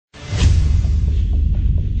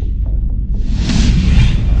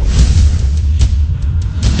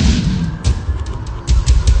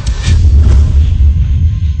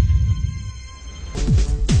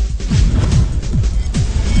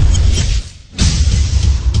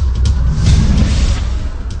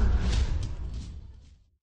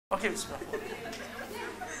Okay,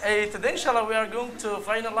 today, inshallah, we are going to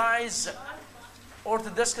finalize or to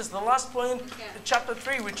discuss the last point, chapter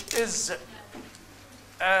 3, which is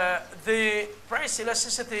the price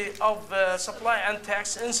elasticity of supply and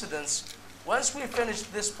tax incidence. Once we finish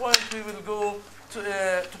this point, we will go to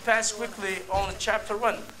pass quickly on chapter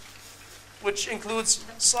 1, which includes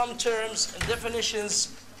some terms and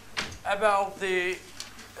definitions about the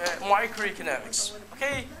microeconomics.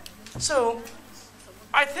 Okay, so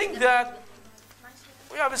I think that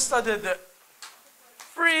we have studied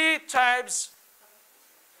 3 types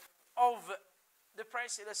of the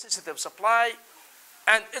price elasticity of supply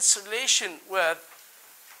and its relation with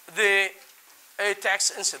the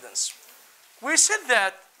tax incidence. We said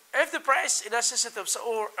that if the price elasticity of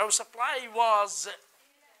supply was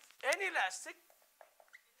inelastic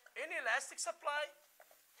supply,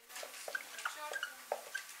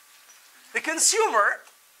 the consumer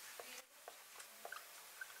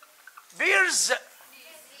bears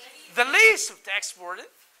the least of tax burden,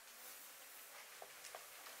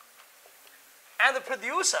 and the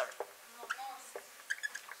producer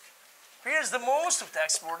bears the most of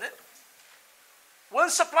tax burden. When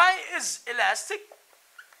supply is elastic,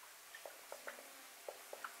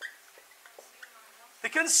 the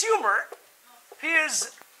consumer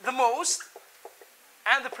bears the most,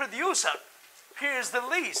 and the producer bears the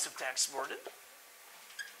least of tax burden.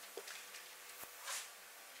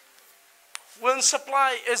 When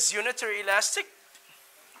supply is unitary elastic,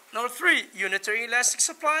 number 3, unitary elastic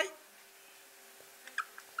supply.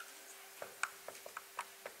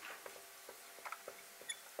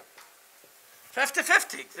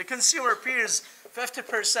 The consumer bears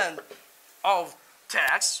 50% of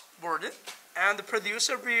tax burden, and the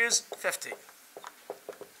producer bears 50.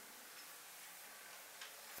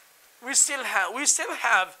 We still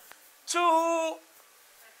have 2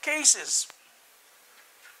 cases.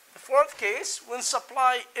 The 4th case, when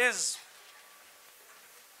supply is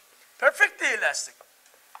perfectly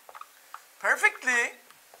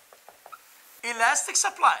elastic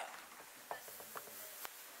supply.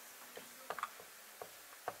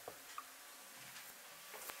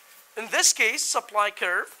 In this case, supply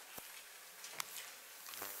curve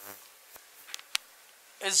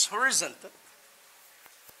is horizontal.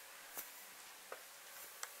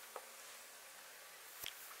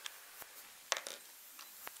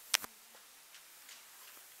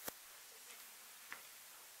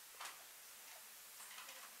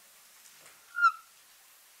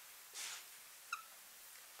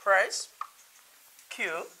 Price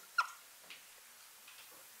Q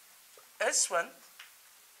S1,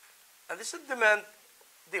 and this is demand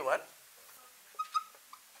D1.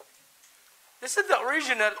 This is the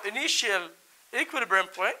original initial equilibrium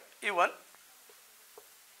point E1,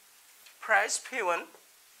 price P1,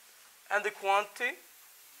 and the quantity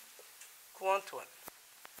Quant1.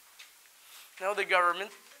 Now the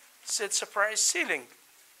government sets a price ceiling.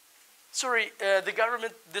 The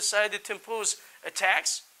government decided to impose a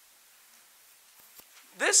tax.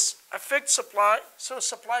 This affects supply, so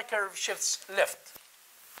supply curve shifts left.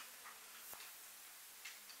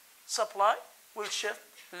 Supply will shift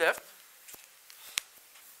left.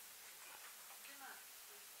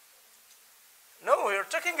 No, we're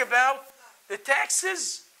talking about the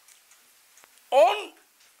taxes on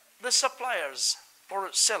the suppliers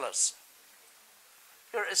or sellers.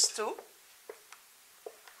 Here is 2.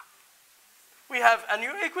 We have a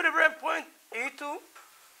new equilibrium point, E2,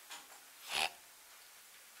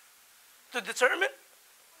 to determine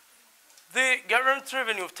the government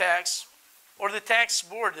revenue of tax or the tax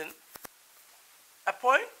burden, a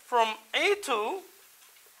point from A2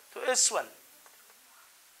 to S1.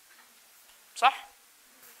 صح?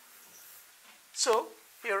 So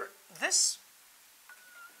here, this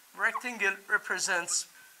rectangle represents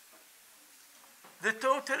the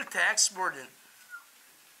total tax burden.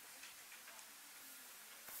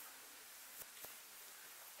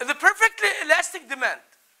 In the perfectly elastic demand,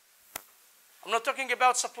 I'm not talking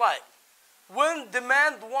about supply. When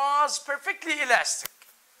demand was perfectly elastic,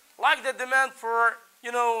 like the demand for,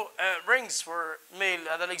 rings for male,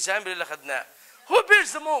 هذا الexample اللي أخذناه. Who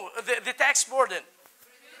bears the tax burden?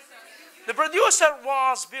 The producer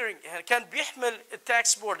was bearing, كان بيحمل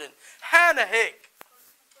التاكس burden. هانا هيك.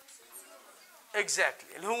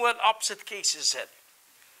 Exactly. اللي هو opposite cases هذا.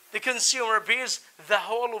 The consumer bears the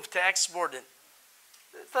whole of tax burden.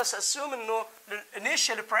 Thus assume إنه the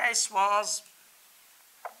initial price was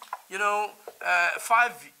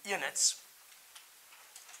 5 units,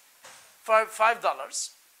 $5,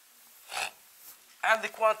 and the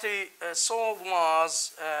quantity sold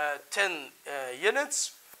was 10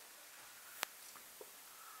 units,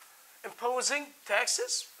 imposing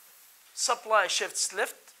taxes supply shifts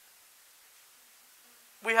left,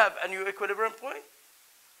 we have a new equilibrium point.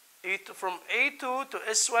 From A2 to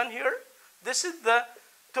S1 here. This is the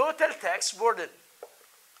total tax burden.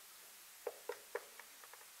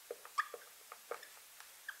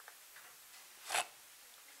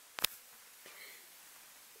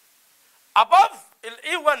 Above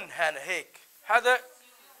A1 هنا هيك هذا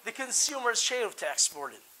the consumer's share of tax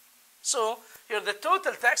burden. So here the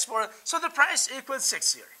total tax burden, so the price equals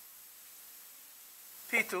 6 here.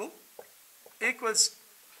 P2 equals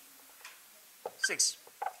 6.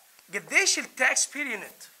 قديش التاكس per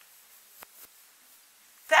unit?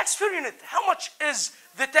 Tax per unit. How much is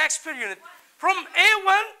the tax per unit? From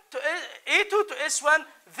A1 to A2 to S1,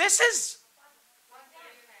 this is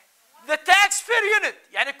the tax per unit.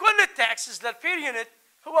 يعني كل التاكسز للبير unit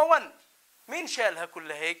هو 1. مين شالها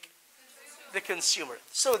كلها هيك؟ The consumer.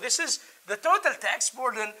 So this is the total tax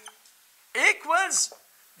burden equals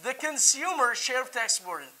the consumer share of tax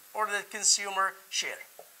burden or the consumer share.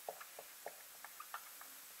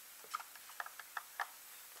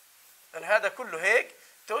 And هذا كله هيك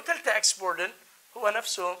total tax burden هو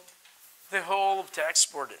نفسه the whole tax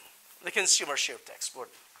burden, the consumer share tax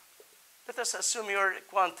burden. Let us assume your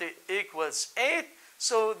quantity equals 8,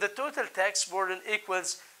 so the total tax burden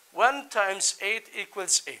equals 1 times 8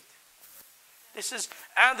 equals 8. This is,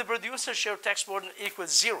 and the producer share tax burden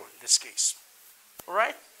equals 0 in this case. All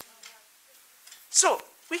right? So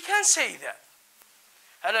we can say that.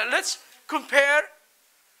 And let's compare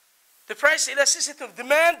the price elasticity of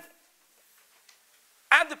demand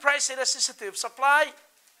and the price elasticity of supply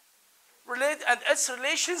and its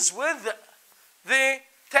relations with the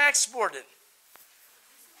tax burden.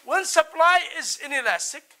 When supply is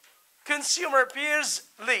inelastic, consumer pays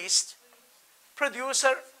least,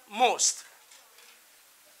 producer most.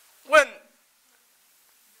 When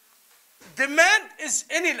demand is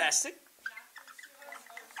inelastic,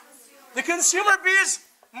 the consumer pays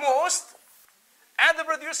most and the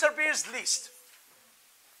producer pays least.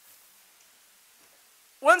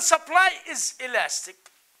 When supply is elastic,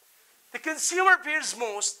 the consumer pays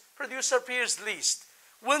most, producer pays least.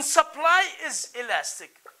 When supply is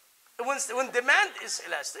elastic, when demand is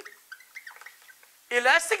elastic,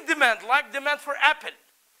 elastic demand, like demand for Apple,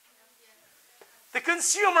 the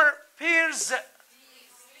consumer pays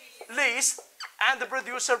least and the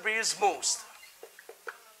producer pays most.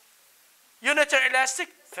 Unitary elastic,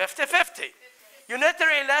 50-50.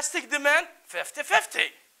 Unitary elastic demand,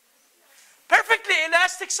 50-50. Perfectly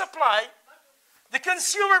elastic supply, the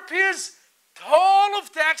consumer pays the whole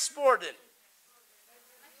of tax burden.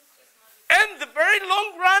 In the very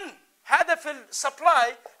long run, هذا في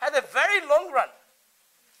supply had a very long run.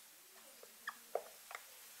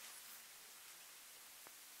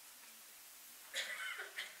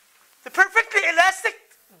 The perfectly elastic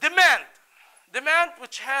demand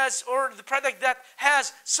which has, or the product that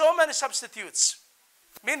has so many substitutes.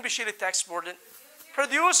 مين بيشيل التاكس burden?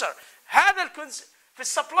 Producer. هذا في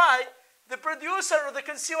supply, the producer or the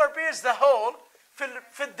consumer pays the whole.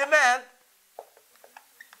 في demand,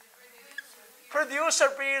 producer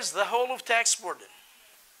pays the whole of tax burden.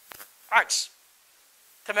 عكس.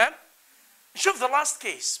 تمام؟ نشوف the last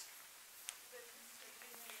case.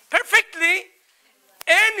 Perfectly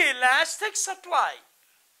inelastic supply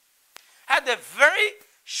had a very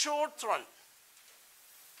short run.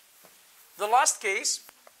 The last case,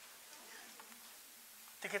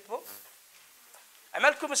 تكتبوا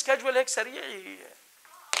عملكم سكادجول هيك سريع.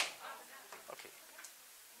 اوكي.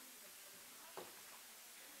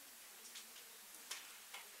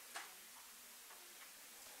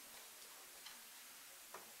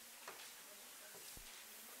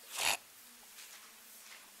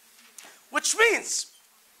 Which means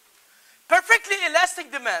perfectly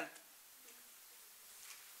elastic demand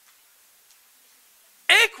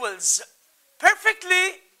equals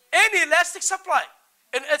perfectly inelastic supply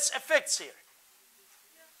in its effects here.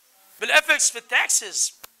 بالeffects في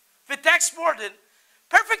taxes, في tax burden,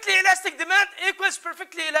 perfectly elastic demand equals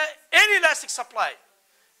perfectly inelastic supply.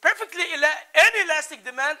 Perfectly inelastic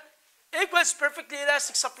demand equals perfectly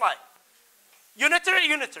elastic supply. Unitary.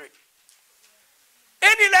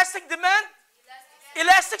 Inelastic demand,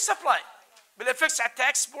 elastic supply. بالeffects على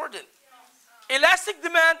tax burden. Elastic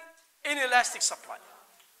demand, inelastic supply.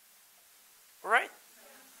 All right?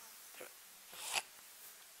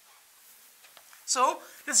 So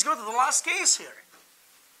let's go to the last case here.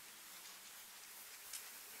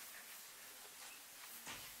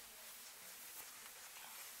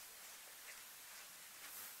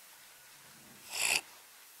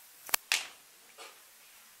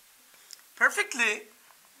 Perfectly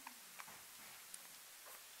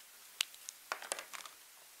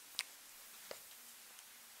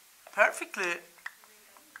perfectly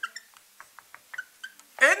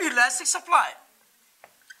inelastic supply.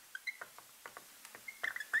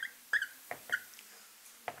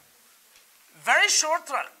 Very short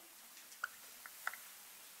run.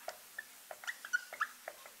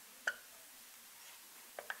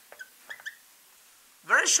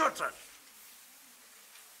 Very short run.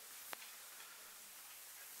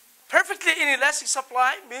 Perfectly inelastic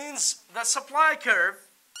supply means the supply curve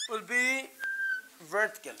will be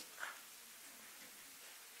vertical.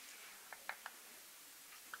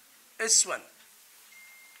 S1,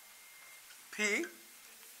 P,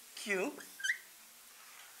 Q.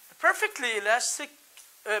 Perfectly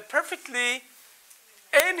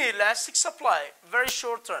inelastic supply, very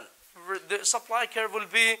short run. The supply curve will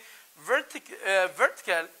be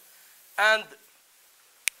vertical, and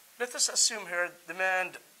let us assume here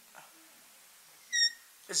demand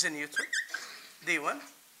is in neutral, D1.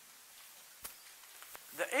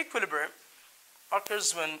 The equilibrium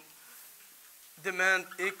occurs when demand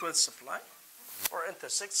equals supply or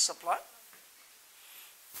intersects supply.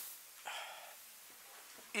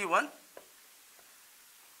 E1,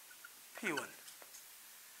 P1,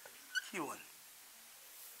 Q1.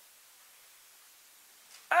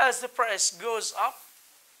 As the price goes up,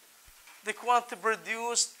 the quantity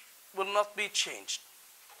produced will not be changed.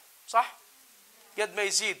 صح؟ قد ما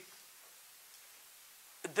يزيد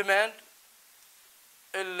الدemand,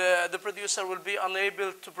 the producer will be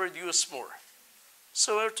unable to produce more.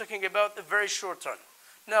 So we're talking about a very short run.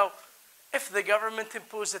 Now, if the government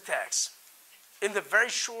imposed a tax in the very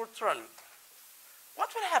short run,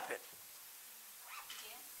 what will happen?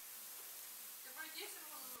 The producer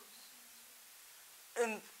will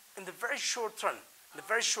lose. In the very short run, the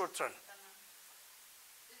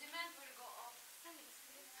demand will go up.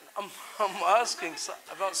 I'm asking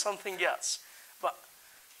about something else. But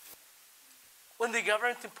when the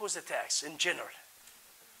government imposed a tax in general,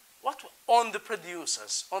 what on the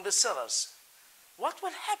producers, on the sellers, what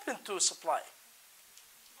will happen to supply?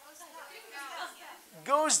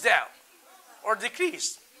 Goes down or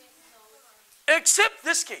decreased. Except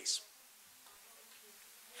this case.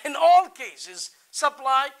 In all cases,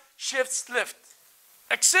 supply shifts left.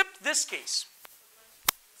 Except this case.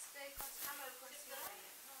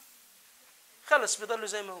 خلص بيضلوا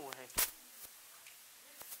زي ما هو هيك.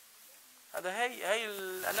 هذا هي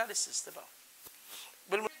الاناليسيس تبعه.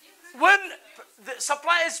 When the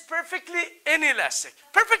supply is perfectly inelastic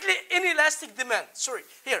demand,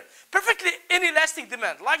 perfectly inelastic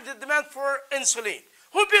demand, like the demand for insulin.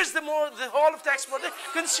 Who bears the whole of tax burden?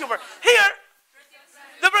 Consumer. Here,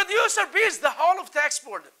 the producer bears the whole of tax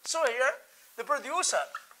burden. So here, the producer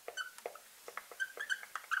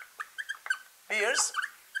bears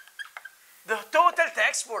the total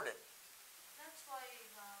tax burden. That's why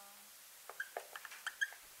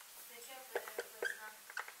they kept the price up.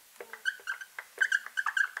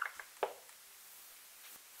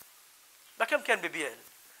 بكم كان ببيع؟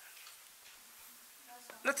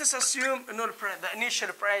 Let us assume the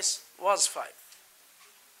initial price was 5.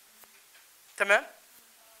 تمام؟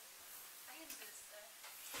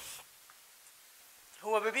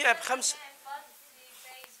 هو ببيع ب5.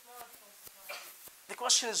 The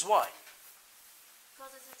question is why?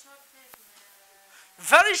 Because it's a short term.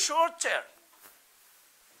 Very short term.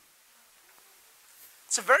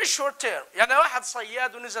 It's a very short term. يعني واحد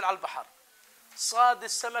صياد ونزل على البحر. صاد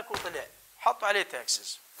السمك وطلع. حطوا عليه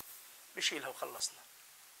تاكسز. بيشيلها وخلصنا.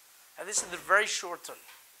 And this is the very short term.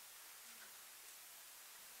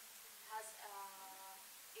 Has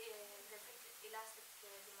the elastic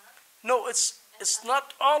demand? No, it's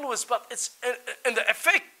not always, but it's in the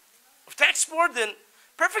effect of tax burden.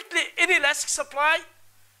 Perfectly inelastic supply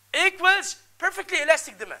equals perfectly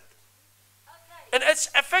elastic demand. Okay. And its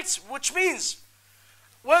effects, which means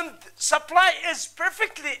when supply is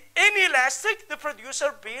perfectly inelastic, the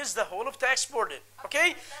producer bears the whole of tax burden.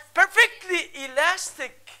 Okay? Perfectly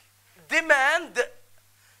elastic demand,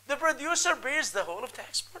 the producer bears the whole of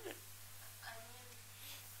tax burden. I mean,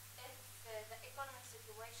 if the economic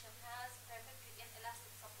situation has perfectly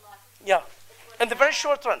inelastic supply, Yeah. In the very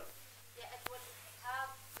short run. yeah, it will have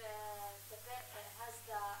has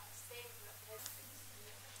the same.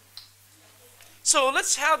 So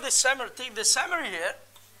let's have the summary. Take the summary here.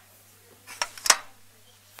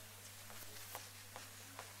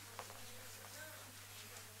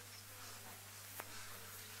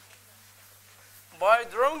 By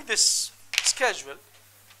drawing this schedule,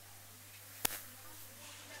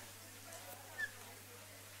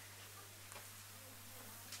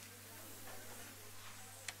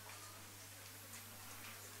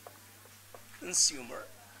 consumer,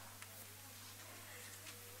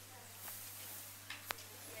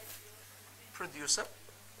 producer.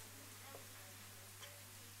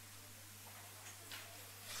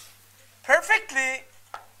 Perfectly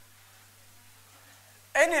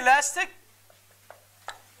inelastic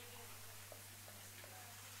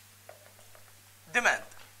demand.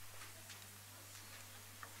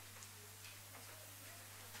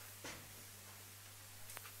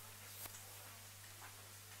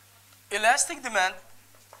 Elastic demand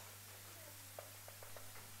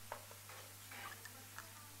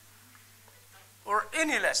or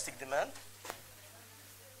inelastic demand.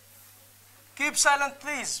 Keep silent,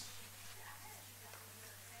 please.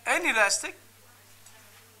 Inelastic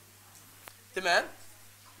demand,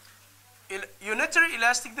 unitary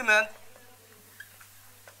elastic demand,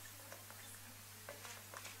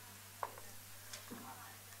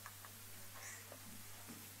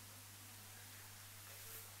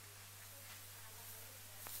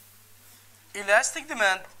 elastic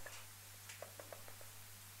demand,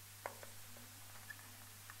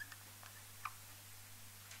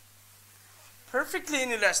 perfectly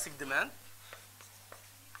inelastic demand,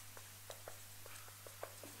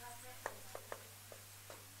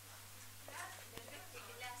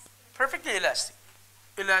 perfectly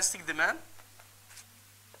elastic demand,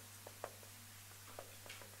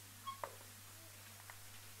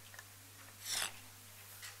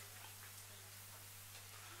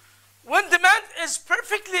 when demand is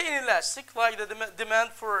perfectly inelastic, like the demand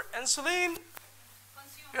for insulin,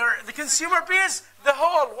 the consumer pays the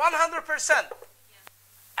whole 100%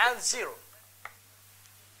 and zero.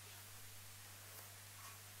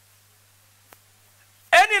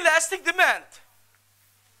 Inelastic demand,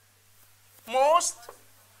 most,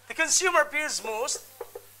 the consumer pays most,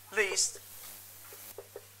 least.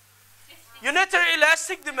 Unitary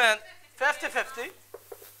elastic demand, 50-50.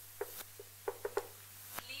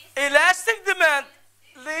 Elastic demand,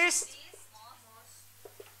 least,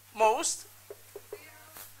 most.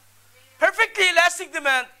 Perfectly elastic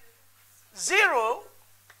demand, zero,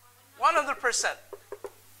 100%.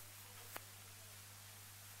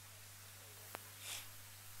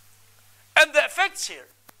 And the effects here.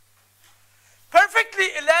 Perfectly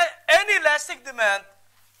inelastic demand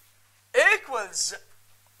equals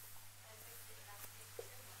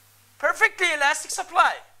perfectly elastic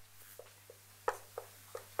supply.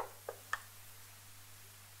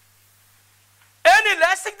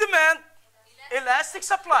 Inelastic demand, elastic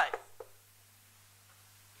supply.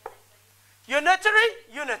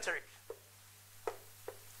 Unitary.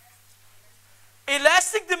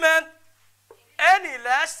 Elastic demand,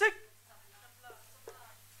 inelastic.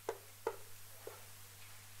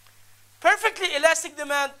 Perfectly elastic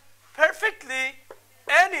demand, perfectly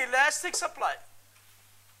inelastic supply.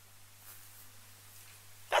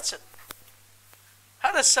 That's it.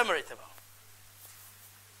 هذا السمري تبعه.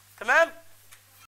 تمام؟